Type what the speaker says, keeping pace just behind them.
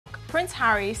Prince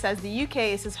Harry says the UK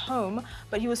is his home,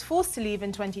 but he was forced to leave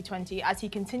in 2020 as he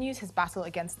continues his battle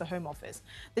against the Home Office.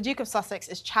 The Duke of Sussex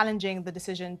is challenging the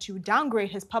decision to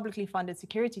downgrade his publicly funded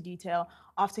security detail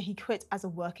after he quit as a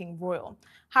working royal.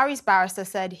 Harry's barrister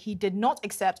said he did not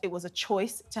accept it was a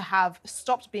choice to have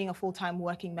stopped being a full-time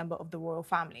working member of the royal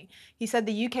family. He said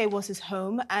the UK was his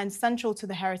home and central to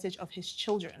the heritage of his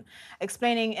children,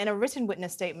 explaining in a written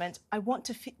witness statement, I want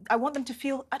them to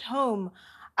feel at home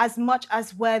as much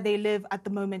as where they live at the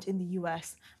moment in the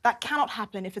US. That cannot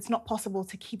happen if it's not possible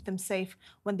to keep them safe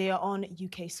when they are on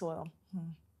UK soil.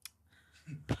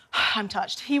 I'm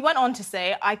touched. He went on to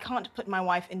say, I can't put my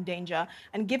wife in danger,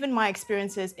 and given my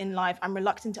experiences in life, I'm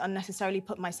reluctant to unnecessarily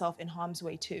put myself in harm's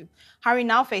way too. Harry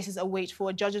now faces a wait for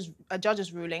a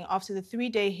judge's ruling after the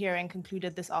 3-day hearing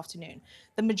concluded this afternoon.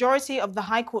 The majority of the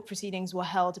High Court proceedings were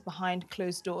held behind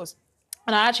closed doors.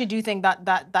 And I actually do think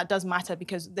that does matter,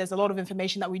 because there's a lot of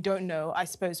information that we don't know, I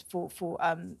suppose, for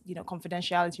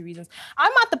confidentiality reasons.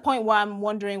 I'm at the point where I'm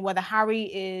wondering whether Harry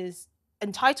is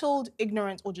entitled,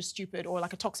 ignorant, or just stupid, or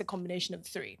like a toxic combination of the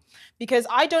three. Because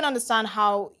I don't understand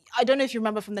how, I don't know if you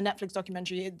remember from the Netflix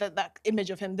documentary, that image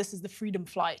of him, this is the freedom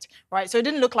flight, right? So it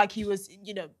didn't look like he was,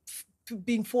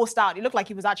 being forced out. It looked like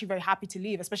he was actually very happy to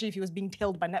leave, especially if he was being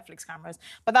tailed by Netflix cameras.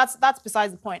 But that's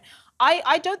besides the point.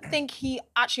 I don't think he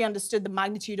actually understood the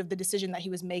magnitude of the decision that he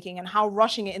was making and how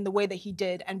rushing it in the way that he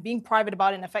did and being private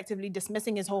about it and effectively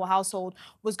dismissing his whole household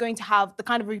was going to have the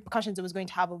kind of repercussions it was going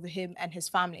to have over him and his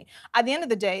family. At the end of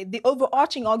the day, the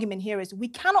overarching argument here is we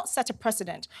cannot set a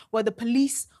precedent where the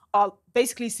police are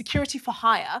basically security for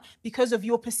hire because of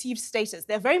your perceived status.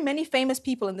 There are very many famous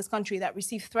people in this country that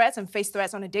receive threats and face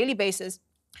threats on a daily basis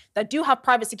that do have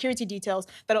private security details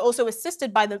that are also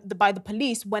assisted by the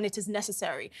police when it is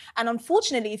necessary. And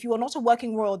unfortunately, if you are not a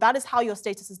working royal, that is how your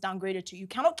status is downgraded to. You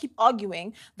cannot keep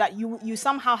arguing that you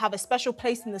somehow have a special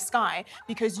place in the sky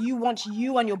because you want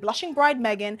you and your blushing bride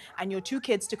Meghan and your 2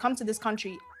 kids to come to this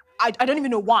country. I don't even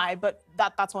know why, but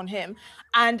that's on him,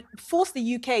 and force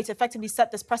the UK to effectively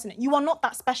set this precedent. You are not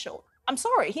that special. I'm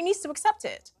sorry, he needs to accept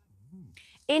it.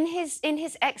 In his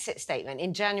exit statement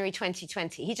in January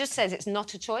 2020, he just says it's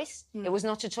not a choice. It was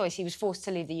not a choice. He was forced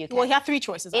to leave the UK. Well, he had 3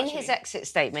 choices, actually. In his exit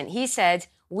statement, he said,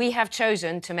 we have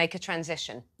chosen to make a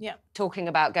transition. Yeah. Talking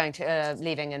about going to,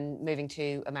 leaving and moving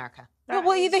to America.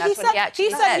 Well, he said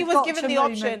he was given the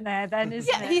option. There, then,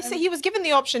 isn't it? He said he was given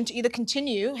the option to either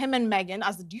continue, him and Meghan,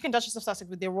 as the Duke and Duchess of Sussex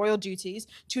with their royal duties,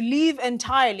 to leave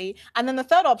entirely, and then the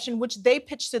third option, which they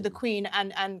pitched to the Queen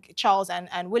and Charles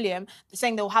and William,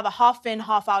 saying they'll have a half-in,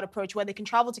 half-out approach where they can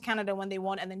travel to Canada when they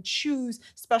want and then choose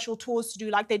special tours to do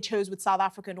like they chose with South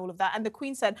Africa and all of that. And the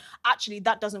Queen said, actually,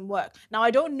 that doesn't work. Now,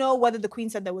 I don't know whether the Queen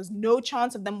said there was no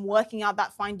chance of them working out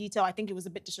that fine detail. I think it was a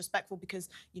bit disrespectful because,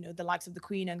 the likes of the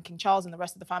Queen and King Charles and the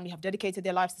rest of the family have dedicated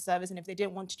their lives to service, and if they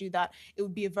didn't want to do that, it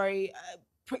would be a very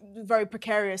very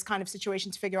precarious kind of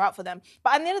situation to figure out for them.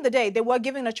 But at the end of the day, they were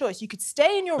given a choice. You could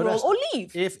stay in your role or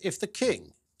leave. If the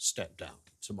King stepped down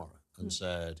tomorrow and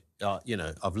said,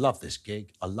 I've loved this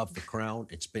gig, I love the crown,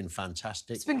 it's been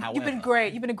fantastic. You've been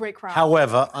great. You've been a great crown.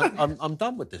 However, I'm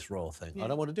done with this royal thing. I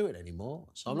don't want to do it anymore.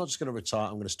 So I'm not just going to retire.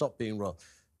 I'm going to stop being royal.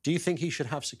 Do you think he should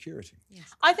have security? Yes.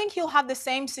 I think he'll have the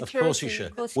same security. Of course he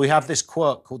should. We have this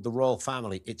quirk called the royal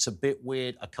family. It's a bit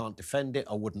weird. I can't defend it.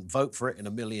 I wouldn't vote for it in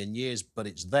a million years, but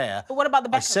it's there. But what about the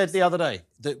Beckhams? I said the other day.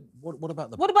 What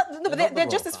about the? They're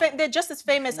just as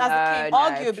famous as the King,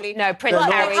 arguably. No, Prince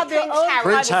Harry.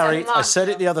 Prince Harry. I said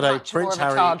it the other day. Prince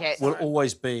Harry will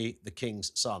always be the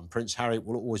King's son. Prince Harry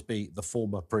will always be the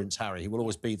former Prince Harry. He will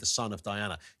always be the son of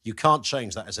Diana. You can't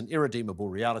change that as an irredeemable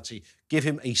reality. Give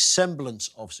him a semblance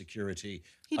of security.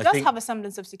 He does have a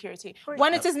semblance of security.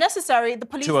 When it is necessary, the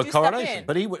police do step in.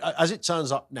 But he would, as it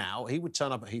turns up now, he would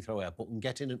turn up at Heathrow Airport and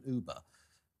get in an Uber.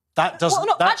 That doesn't.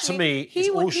 To me, is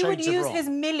all shades of wrong. He would use his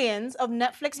millions of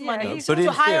Netflix money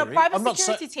to hire a private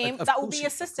security team that will be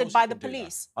assisted by the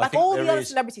police, like all the other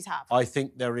celebrities have. I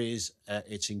think there is.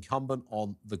 It's incumbent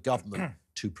on the government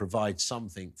to provide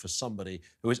something for somebody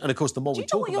who is, and of course, the more we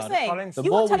talk about it, the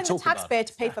more we talk about it. You were telling the taxpayer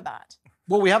to pay for that.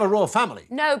 Well, we have a royal family.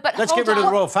 No, but let's get rid of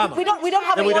the royal family. We don't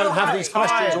have. Then we don't have these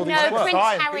questions or these quirks. No,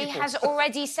 Prince Harry has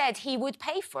already said he would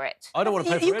pay for it. I don't want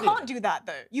to pay for it. You can't do that,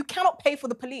 though. You cannot pay for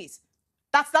the police.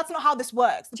 That's not how this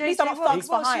works. The police are not thugs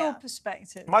for hire. What's your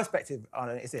perspective? My perspective on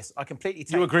it is this: I completely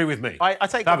take. You agree with me? I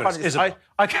take what Collins is. I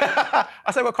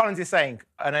say what Collins is saying,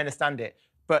 and I understand it.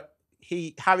 But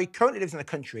Harry currently lives in a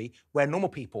country where normal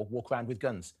people walk around with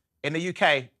guns. In the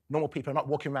UK, normal people are not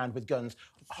walking around with guns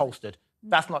holstered.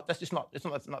 That's not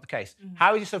the case.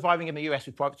 How is he surviving in the US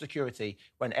with private security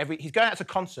when he's going out to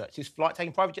concerts, he's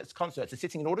taking private jets to concerts, and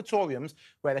sitting in auditoriums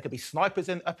where there could be snipers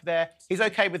up there? He's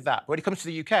okay with that. But when he comes to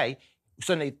the UK,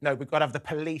 suddenly, no, we've got to have the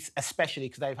police, especially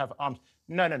because they have arms.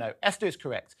 No. Esther is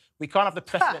correct. We can't have the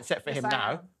precedent set for him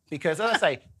now because, as I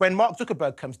say, when Mark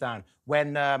Zuckerberg comes down,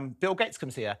 when Bill Gates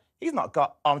comes here, he's not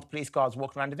got armed police guards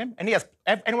walking around with him. And he has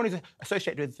anyone who's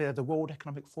associated with the World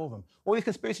Economic Forum, all these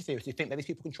conspiracy theorists who think that these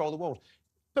people control the world.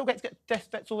 Bill Gates gets death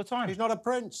threats all the time. He's not a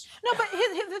prince. No, but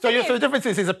so the difference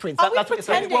is he's a prince. That's what you're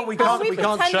saying. Well, we can't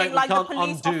change, like we can't the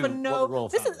police undo offer no.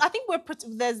 what the This is. I think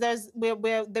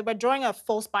we're drawing a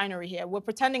false binary here. We're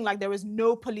pretending like there is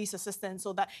no police assistance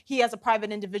or that he as a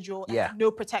private individual has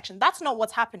no protection. That's not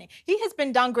what's happening. He has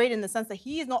been downgraded in the sense that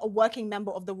he is not a working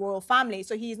member of the royal family,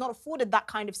 so he is not afforded that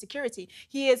kind of security.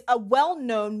 He is a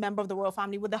well-known member of the royal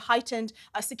family with a heightened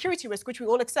security risk, which we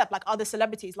all accept, like other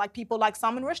celebrities, like people like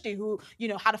Salman Rushdie, who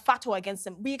had a fatwa against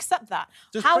him. We accept that.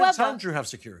 Does Prince Andrew have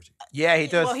security? Yeah, he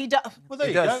does. Well, he does. Well, there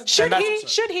you go. Should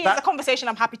he? It's a conversation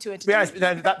I'm happy to entertain. To be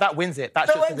honest, that wins it. That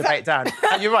shuts the debate down.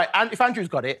 And you're right. And if Andrew's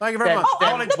got it, thank you very much.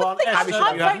 I'm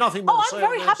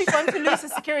very happy for him to lose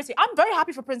his security. I'm very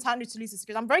happy for Prince Andrew to lose his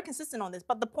security. I'm very consistent on this.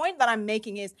 But the point that I'm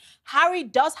making is Harry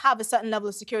does have a certain level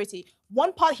of security.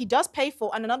 One part he does pay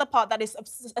for, and another part that is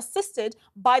assisted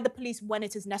by the police when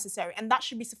it is necessary. And that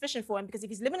should be sufficient for him, because if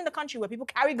he's living in a country where people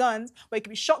carry guns, where he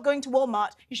can be shot going to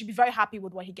Walmart, he should be very happy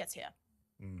with what he gets here.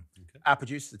 Okay. Our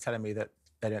producers are telling me that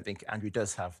they don't think Andrew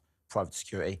does have private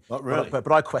security. Not really. But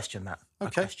I question that.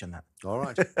 Okay. I question that. All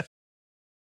right.